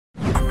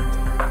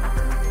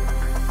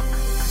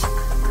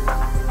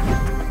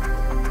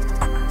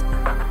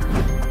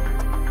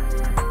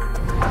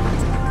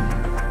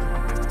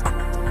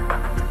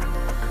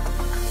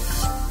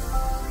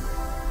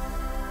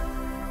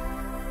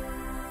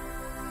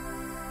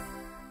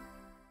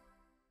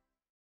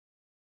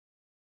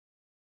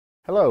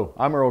Hello,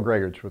 I'm Earl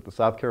Gregorich with the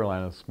South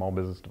Carolina Small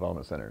Business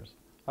Development Centers.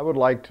 I would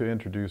like to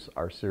introduce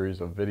our series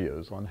of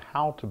videos on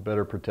how to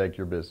better protect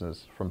your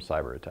business from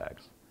cyber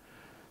attacks.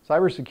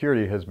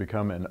 Cybersecurity has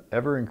become an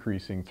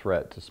ever-increasing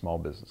threat to small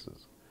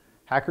businesses.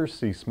 Hackers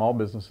see small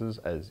businesses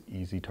as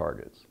easy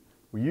targets.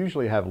 We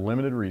usually have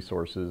limited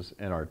resources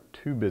and are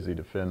too busy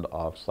to fend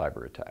off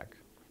cyber attack.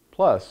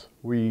 Plus,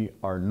 we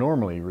are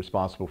normally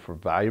responsible for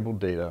valuable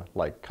data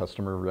like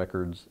customer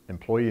records,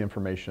 employee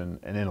information,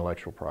 and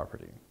intellectual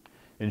property.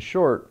 In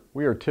short,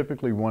 we are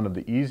typically one of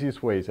the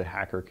easiest ways a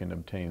hacker can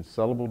obtain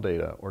sellable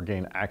data or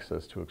gain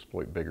access to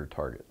exploit bigger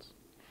targets.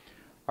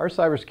 Our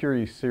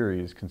cybersecurity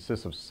series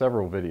consists of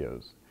several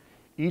videos,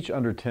 each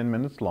under 10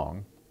 minutes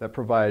long, that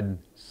provide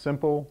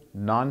simple,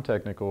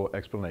 non-technical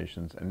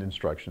explanations and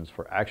instructions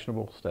for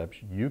actionable steps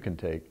you can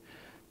take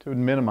to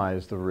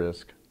minimize the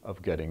risk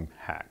of getting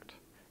hacked.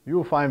 You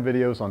will find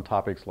videos on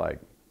topics like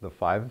the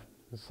 5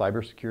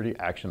 cybersecurity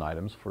action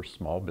items for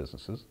small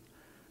businesses,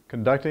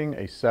 conducting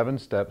a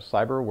 7-step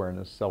cyber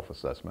awareness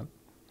self-assessment,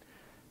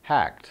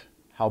 hacked,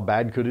 how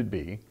bad could it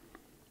be,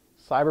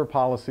 cyber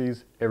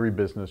policies every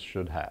business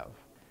should have.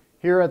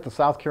 Here at the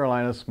South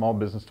Carolina Small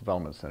Business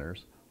Development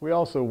Centers, we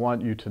also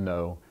want you to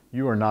know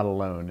you are not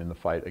alone in the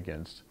fight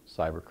against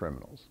cyber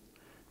criminals.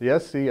 The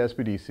SC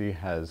SBDC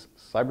has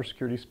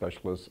cybersecurity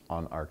specialists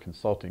on our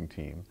consulting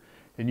team,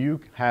 and you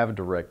have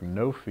direct,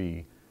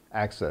 no-fee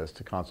access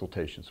to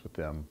consultations with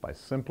them by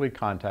simply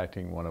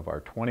contacting one of our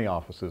 20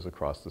 offices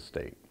across the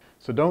state.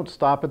 So don't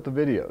stop at the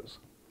videos.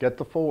 Get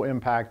the full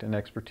impact and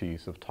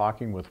expertise of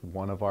talking with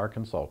one of our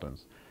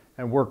consultants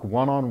and work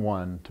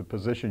one-on-one to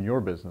position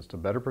your business to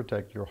better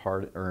protect your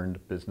hard-earned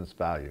business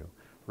value,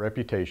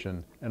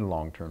 reputation, and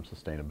long-term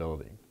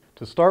sustainability.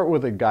 To start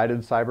with a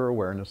guided cyber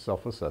awareness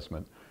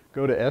self-assessment,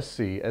 go to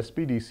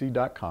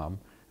scsbdc.com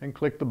and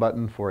click the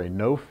button for a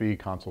no-fee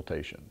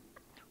consultation,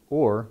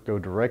 or go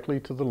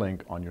directly to the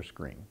link on your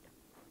screen.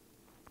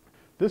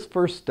 This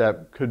first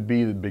step could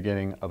be the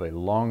beginning of a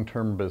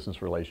long-term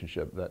business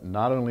relationship that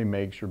not only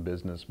makes your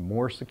business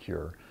more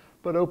secure,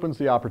 but opens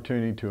the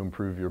opportunity to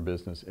improve your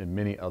business in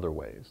many other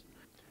ways.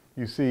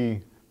 You see,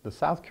 the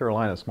South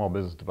Carolina Small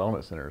Business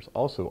Development Centers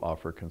also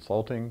offer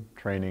consulting,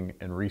 training,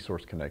 and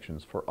resource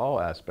connections for all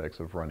aspects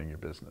of running your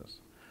business.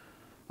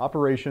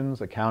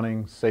 Operations,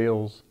 accounting,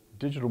 sales,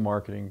 digital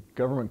marketing,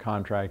 government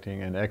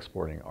contracting, and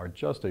exporting are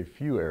just a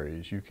few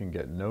areas you can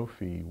get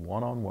no-fee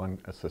one-on-one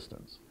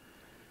assistance.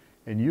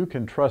 And you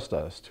can trust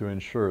us to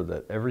ensure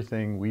that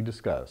everything we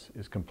discuss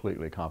is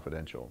completely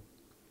confidential.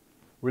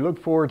 We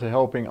look forward to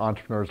helping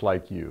entrepreneurs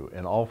like you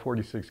in all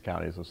 46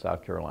 counties of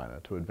South Carolina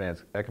to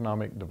advance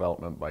economic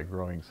development by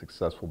growing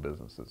successful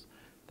businesses.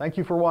 Thank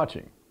you for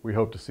watching. We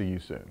hope to see you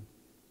soon.